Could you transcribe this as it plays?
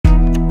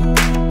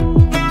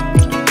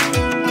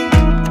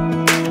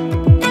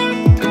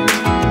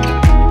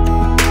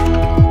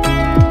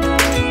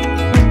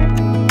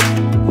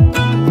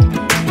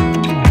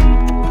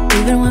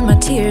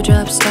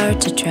teardrops start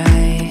to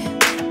dry,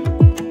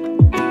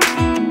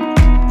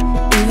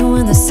 even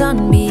when the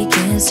sun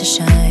begins to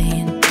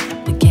shine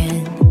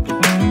again.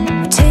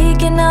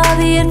 Taking all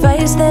the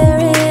advice there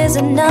is,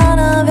 and none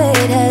of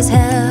it has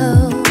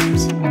helped.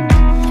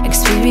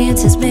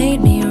 Experience has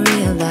made me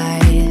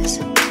realize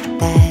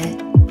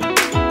that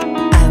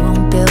I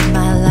won't build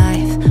my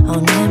life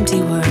on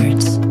empty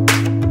words.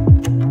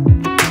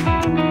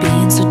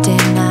 Being so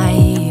damn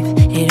naive,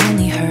 it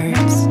only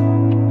hurts.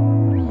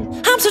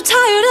 I'm so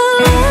tired of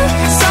love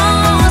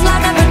songs,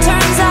 life never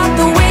turns out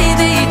the way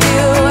they do.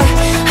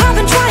 I've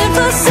been trying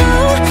for so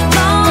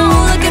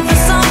long, looking for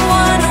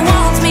someone who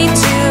wants me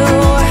to.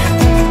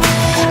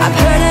 I've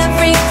heard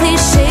every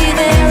cliche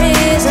there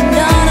is, and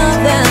none of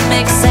them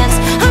make sense.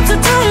 I'm so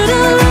tired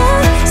of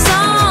love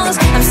songs,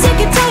 I'm sick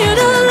and tired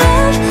of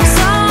love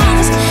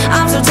songs.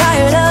 I'm so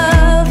tired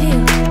of you.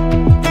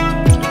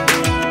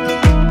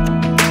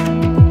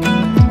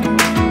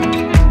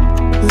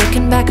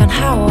 Looking back on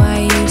how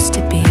I used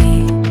to be,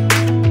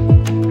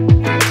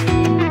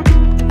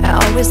 I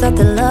always thought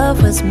that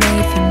love was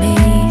made for me.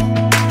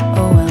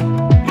 Oh well,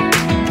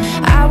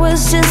 I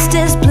was just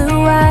as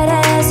blue-eyed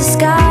as the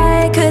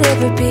sky could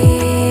ever be.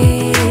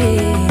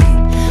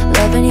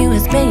 Loving you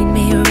has made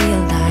me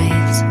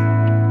realize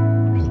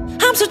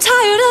I'm so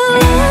tired of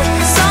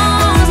love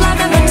songs, life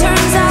never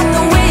turns out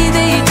the way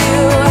they do.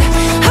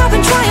 I've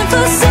been trying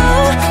for so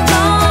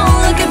long,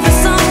 looking for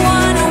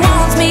someone who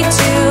wants me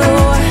to.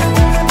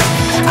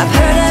 I've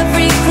heard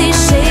every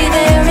cliche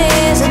there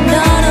is, and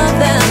none of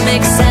them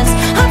make sense.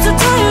 I'm so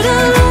tired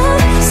of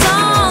love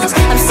songs,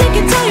 I'm sick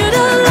and tired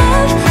of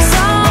love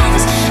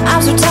songs.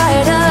 I'm so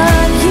tired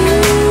of you.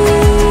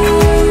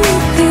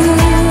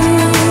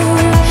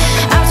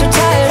 I'm so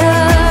tired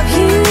of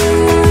you.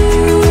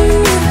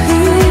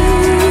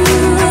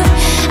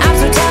 I'm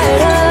so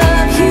tired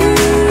of you.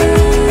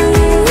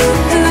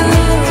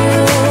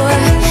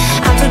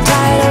 I'm so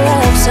tired of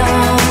love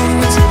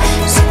songs,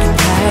 sick and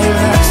tired of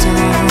love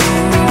songs.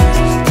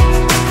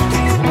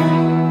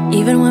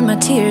 Even when my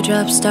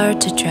teardrops start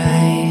to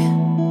dry,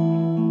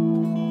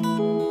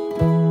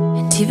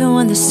 and even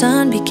when the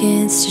sun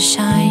begins to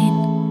shine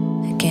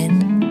again,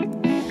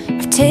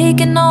 I've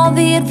taken all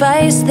the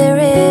advice there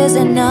is,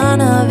 and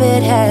none of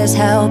it has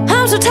helped.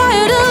 I'm so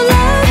tired of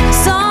love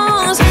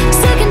songs,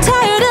 sick and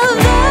tired of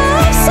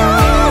love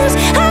songs.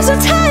 I'm so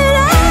tired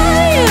of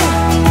you.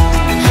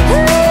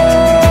 Ooh,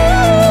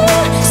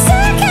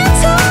 sick and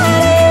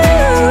tired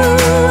of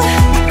you.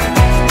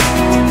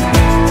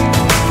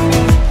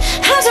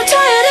 I'm so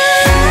tired of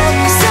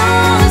love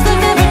songs that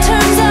never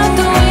turns out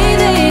the way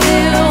they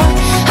do.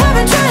 I've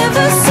been trying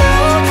for so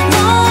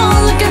long,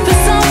 looking for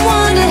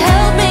someone to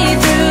help me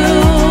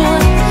through.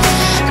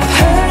 I've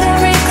heard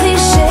every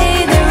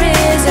cliche there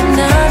is, and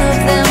none of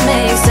them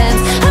make sense.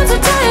 I'm so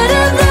tired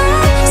of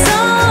love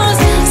songs,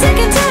 sick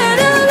and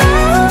tired of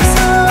love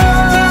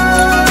songs.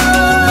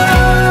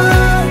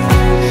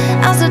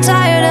 I'm so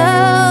tired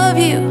of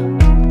you.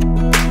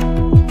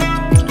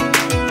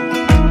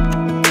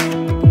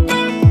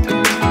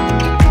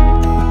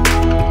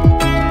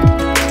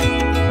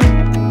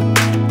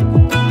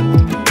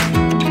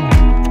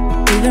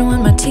 Even when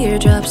my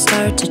teardrops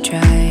start to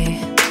dry,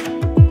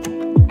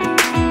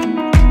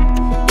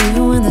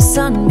 even when the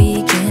sun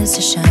begins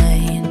to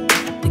shine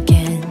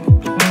again,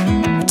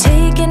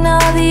 taking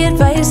all the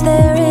advice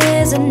there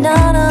is, and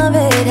none of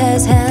it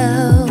has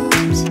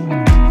helped.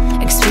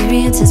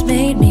 Experience has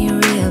made me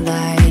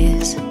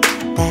realize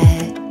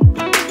that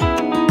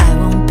I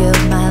won't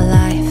build my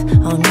life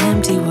on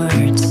empty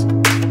words.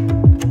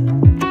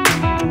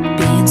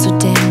 Being so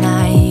damn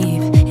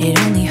naive, it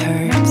only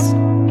hurts.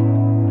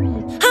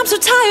 I'm so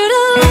tired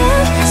of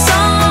love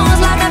songs,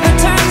 life never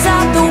turns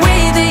out the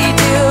way they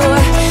do.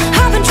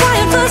 I've been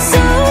trying for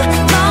so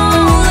long,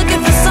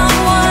 looking for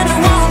someone who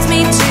wants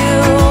me to.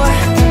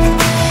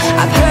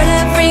 I've heard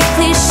every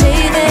cliche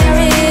there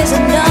is,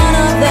 and none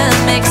of them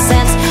make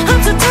sense.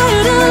 I'm so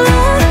tired of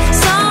love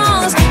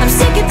songs, I'm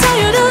sick and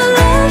tired of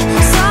love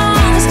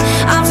songs.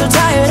 I'm so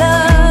tired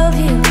of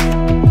you.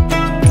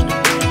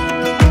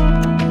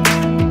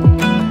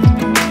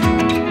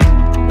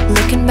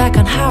 Looking back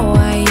on how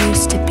I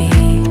used to be,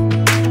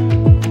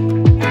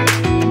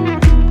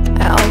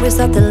 I always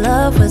thought that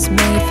love was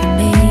made for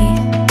me.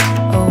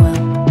 Oh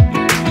well,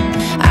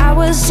 I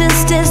was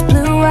just as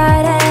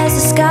blue-eyed as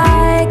the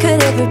sky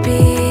could ever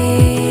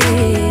be.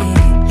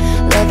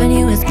 Loving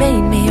you has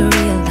made me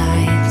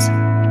realize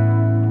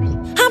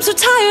I'm so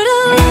tired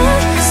of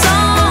love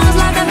songs,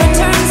 life never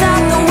turns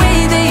out the way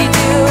they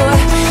do.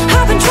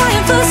 I've been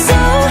trying for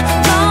so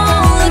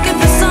long, looking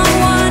for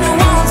someone who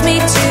wants me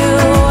to.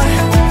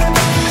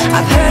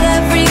 I've heard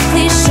every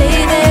cliche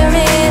there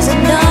is,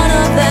 and none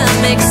of them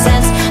make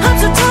sense. I'm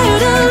so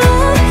tired of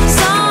love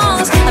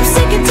songs,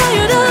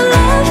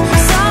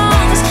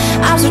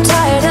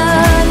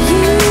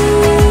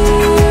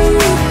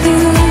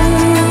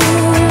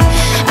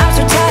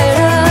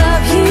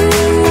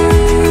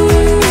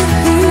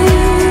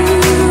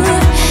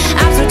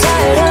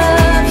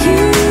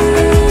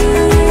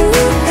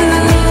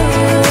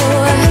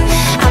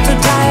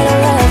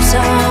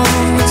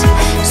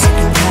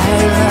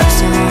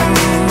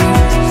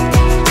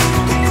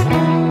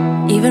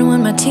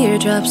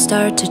 teardrops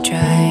start to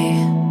dry,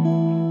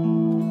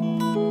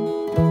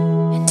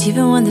 and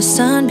even when the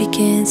sun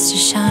begins to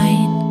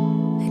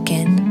shine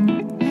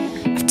again,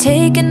 I've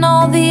taken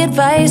all the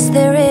advice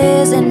there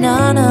is, and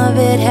none of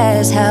it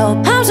has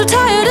helped. I'm so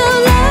tired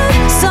of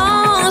love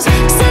songs,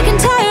 sick and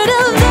tired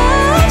of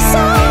love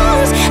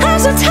songs. I'm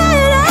so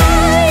tired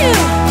of you.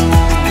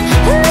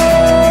 Ooh,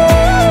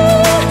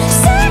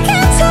 sick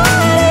and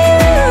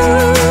tired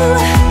of you.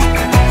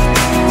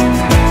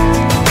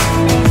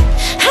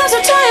 I'm so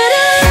tired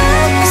of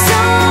love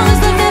songs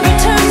that never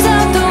turns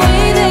out the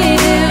way they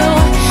do.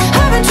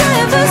 I've been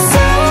trying for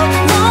so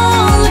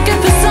long, looking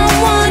for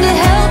someone to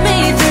help me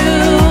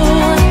through.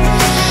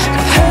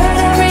 I've heard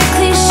every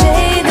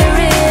cliche there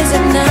is,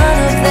 and none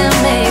of them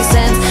make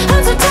sense.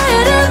 I'm so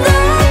tired of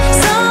love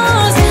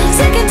songs,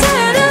 sick and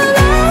tired of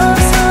love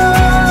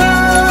songs.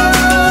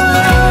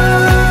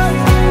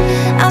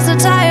 I'm so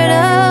tired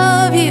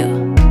of you.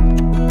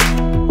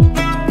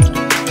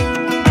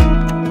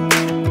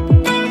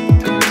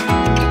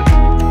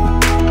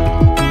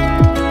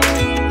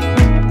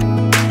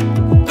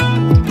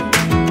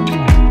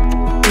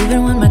 Even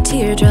when my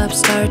teardrops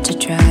start to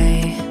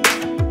dry,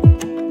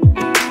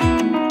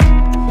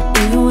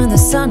 even when the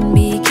sun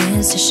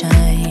begins to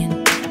shine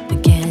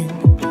again,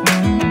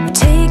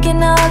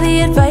 taking all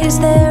the advice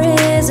there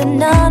is, and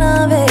none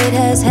of it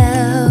has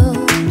helped.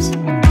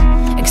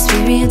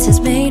 Experience has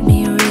made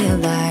me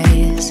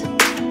realize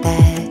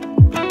that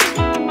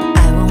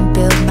I won't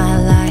build my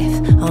life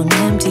on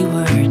empty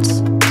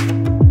words.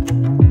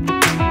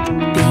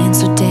 Being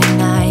so damn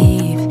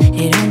naive,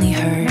 it only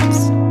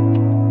hurts.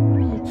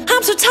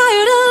 I'm so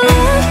tired of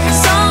love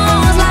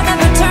songs, life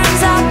never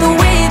turns out the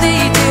way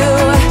they do.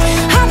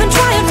 I've been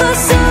trying for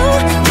so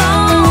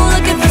long,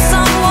 looking for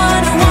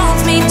someone who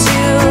wants me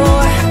to.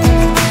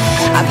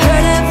 I've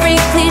heard every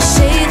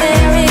cliche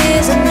there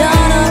is, and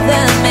none of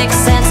them make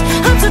sense.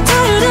 I'm so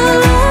tired of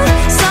love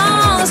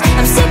songs,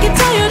 I'm sick and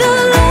tired of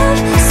love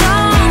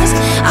songs.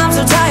 I'm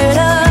so tired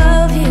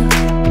of you.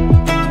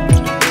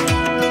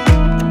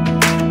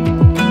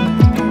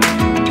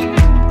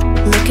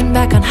 Looking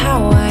back on how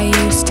I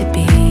used to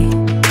be,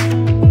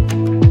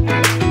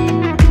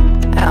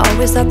 I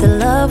always thought that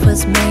love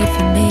was made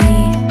for me.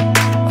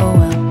 Oh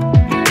well,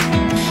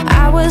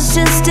 I was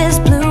just as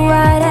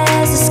blue-eyed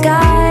as the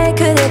sky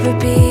could ever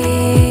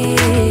be.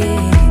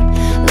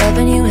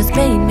 Loving you has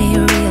made me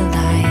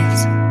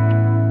realize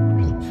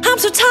I'm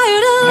so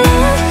tired of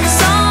love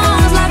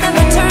songs, life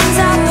never turns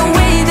out the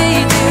way they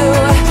do.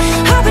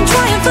 I've been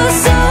trying for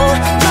so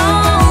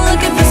long,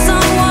 looking for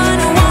someone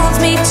who wants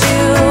me to.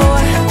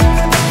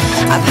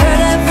 I've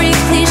heard every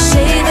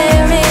cliche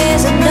there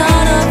is, and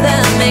none of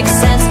them make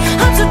sense.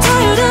 I'm so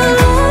tired of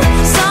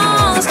love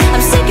songs,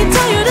 I'm sick and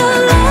tired of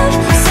love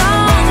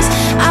songs.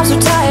 I'm so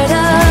tired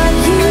of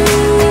you.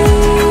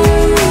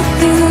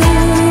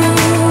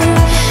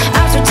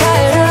 I'm so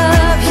tired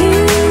of you.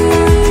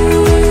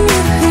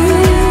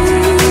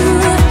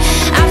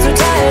 I'm so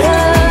tired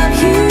of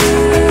you.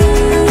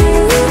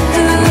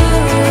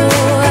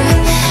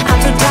 I'm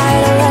so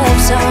tired of love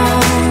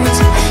songs,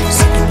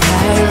 sick and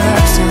tired of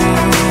love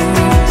songs.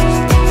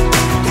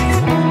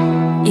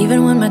 Even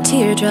when my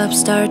teardrops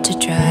start to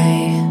dry,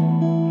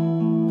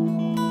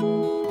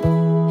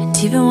 and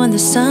even when the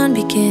sun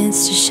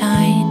begins to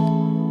shine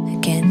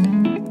again,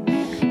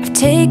 I've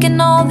taken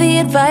all the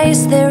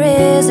advice there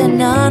is, and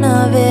none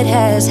of it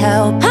has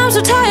helped. I'm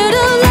so tired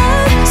of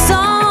love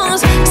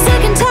songs,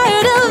 sick and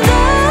tired of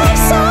love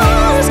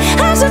songs.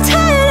 I'm so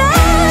tired of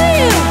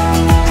you.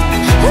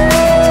 Ooh,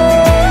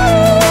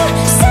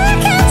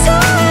 sick and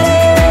tired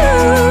of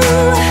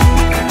you.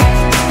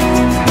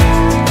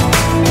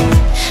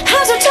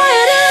 I'm so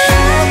tired of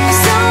love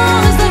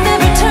songs that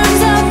never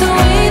turns out the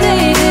way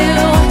they do.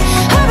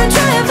 I've been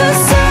trying for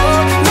so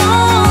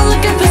long,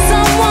 looking for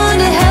someone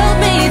to help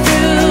me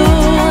through.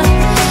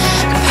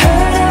 I've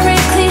heard every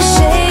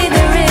cliche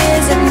there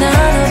is, and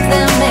none of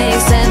them make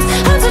sense.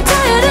 I'm so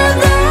tired of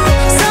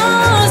love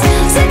songs,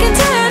 sick and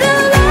tired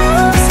of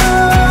love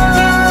songs.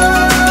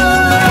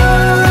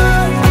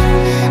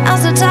 I'm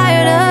so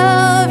tired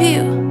of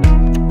you.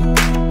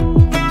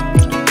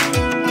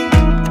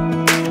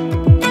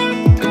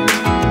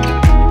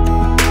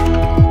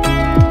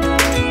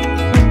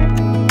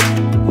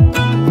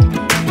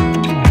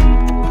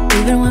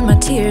 Even when my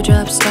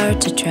teardrops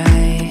start to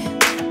dry,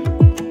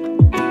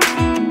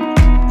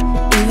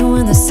 even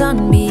when the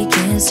sun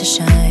begins to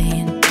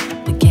shine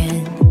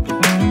again,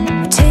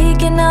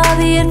 taking all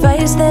the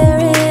advice there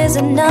is,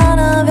 and none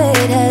of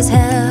it has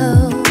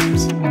helped.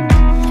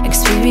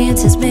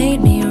 Experience has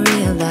made me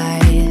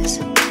realize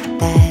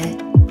that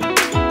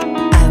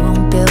I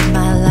won't build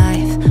my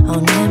life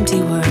on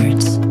empty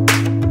words.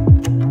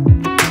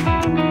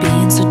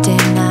 Being so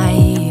damn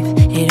naive,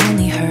 it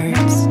only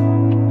hurts.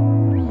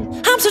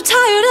 I'm so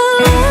tired of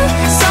love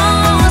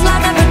songs,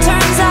 life never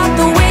turns out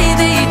the way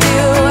they do.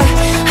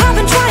 I've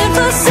been trying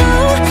for so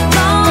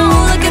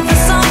long, looking for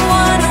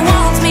someone who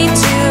wants me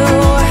to.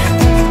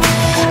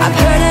 I've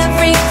heard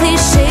every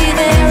cliche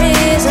there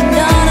is, and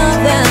none of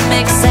them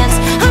make sense.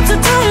 I'm so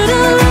tired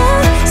of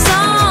love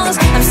songs,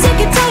 I'm sick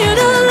and tired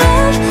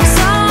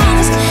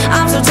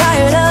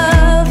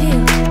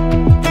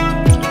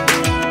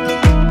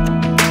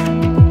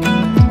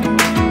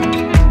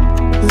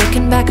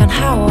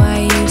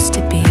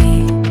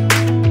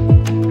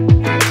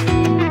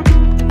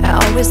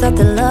thought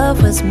that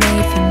love was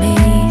made for me.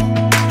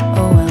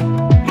 Oh well,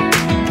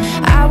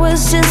 I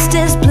was just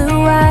as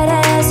blue-eyed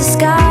as the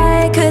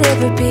sky could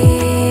ever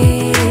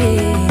be.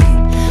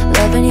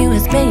 Loving you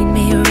has made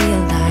me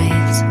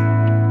realize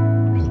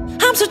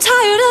I'm so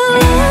tired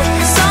of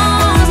love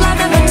songs. Life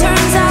never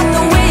turns out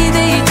the way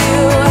they do.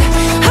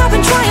 I've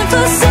been trying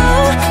for so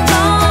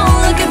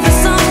long, looking for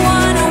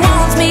someone who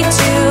wants me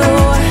to.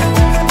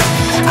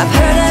 I've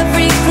heard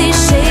every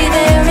cliche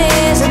there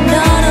is, and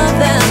none of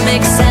them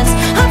make sense.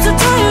 I'm so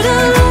tired of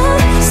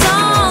love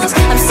songs.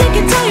 I'm sick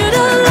and tired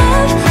of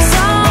love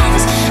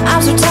songs.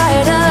 I'm so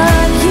tired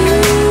of you.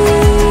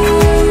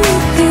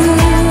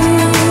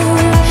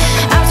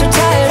 I'm so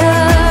tired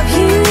of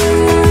you.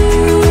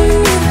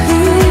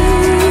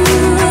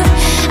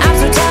 I'm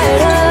so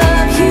tired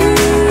of you.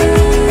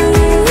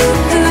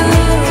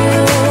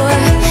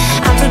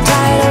 I'm so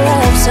tired of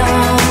love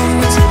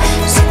songs.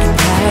 Sick and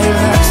tired of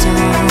love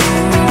songs.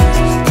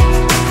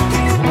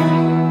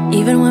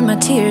 Even when my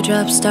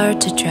teardrops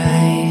start to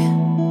dry,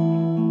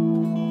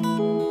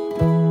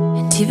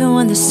 and even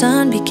when the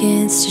sun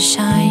begins to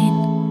shine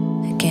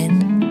again,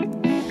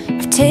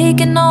 I've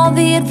taken all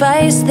the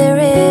advice there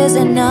is,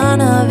 and none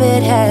of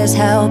it has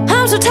helped.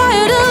 I'm so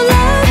tired of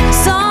love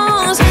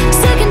songs.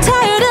 Sick and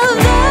tired of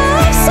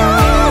love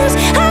songs.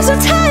 I'm so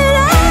tired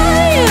of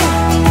you.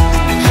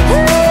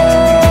 Ooh,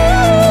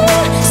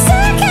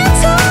 sick and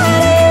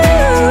tired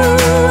of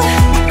you.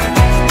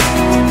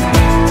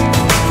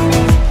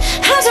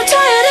 I'm so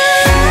tired of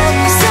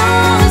love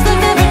songs that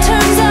never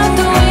turns out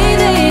the way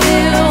they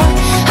do.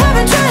 I've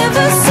been trying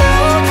for so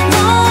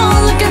long,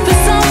 looking for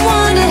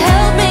someone to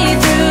help me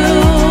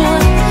through.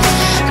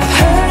 I've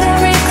heard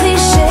every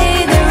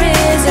cliche there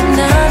is, and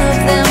none of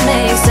them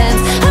make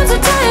sense. I'm so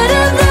tired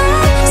of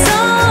love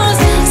songs.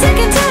 Sick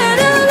and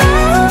tired of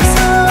love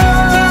songs.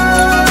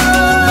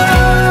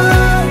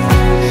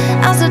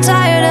 I'm so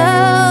tired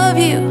of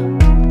you.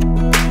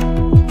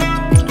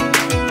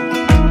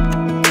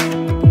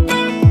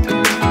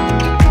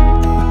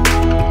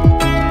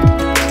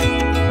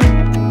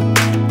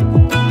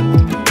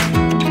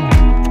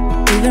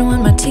 Even when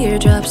my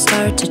teardrops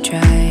start to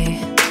dry,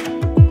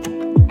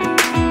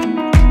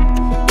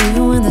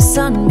 even when the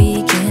sun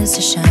begins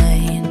to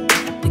shine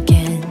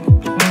again,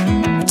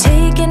 I'm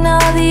taking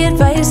all the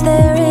advice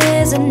there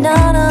is, and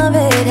none of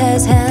it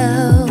has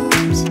helped.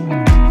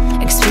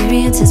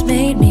 Experience has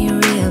made me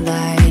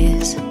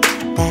realize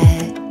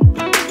that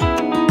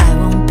I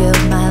won't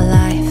build my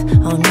life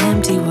on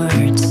empty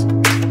words.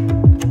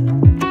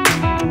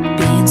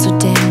 Being so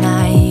damn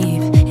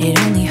naive, it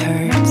only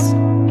hurts.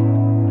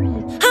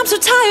 I'm so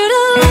tired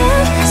of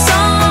love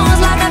songs.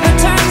 Life never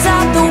turns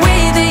out the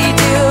way they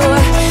do.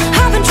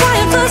 I've been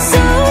trying for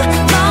so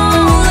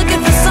long,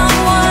 looking for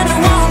someone who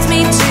wants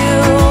me to.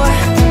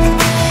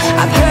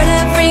 I've heard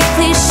every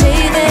cliche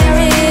there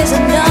is,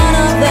 and none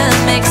of them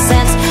make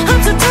sense.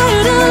 I'm so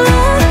tired of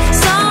love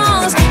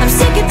songs. I'm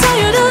sick and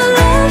tired of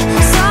love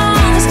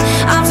songs.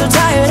 I'm so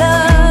tired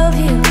of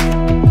you.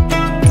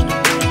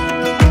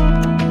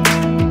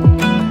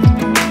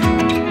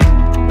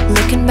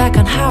 Looking back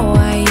on how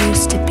I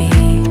used to be,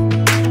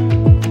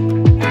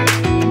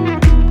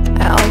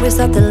 I always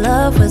thought that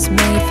love was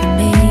made for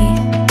me.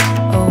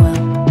 Oh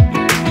well,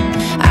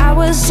 I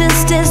was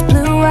just as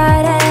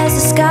blue-eyed as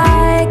the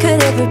sky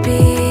could ever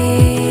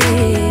be.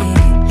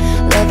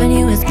 Loving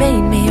you has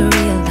made me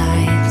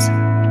realize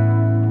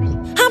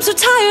I'm so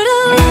tired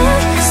of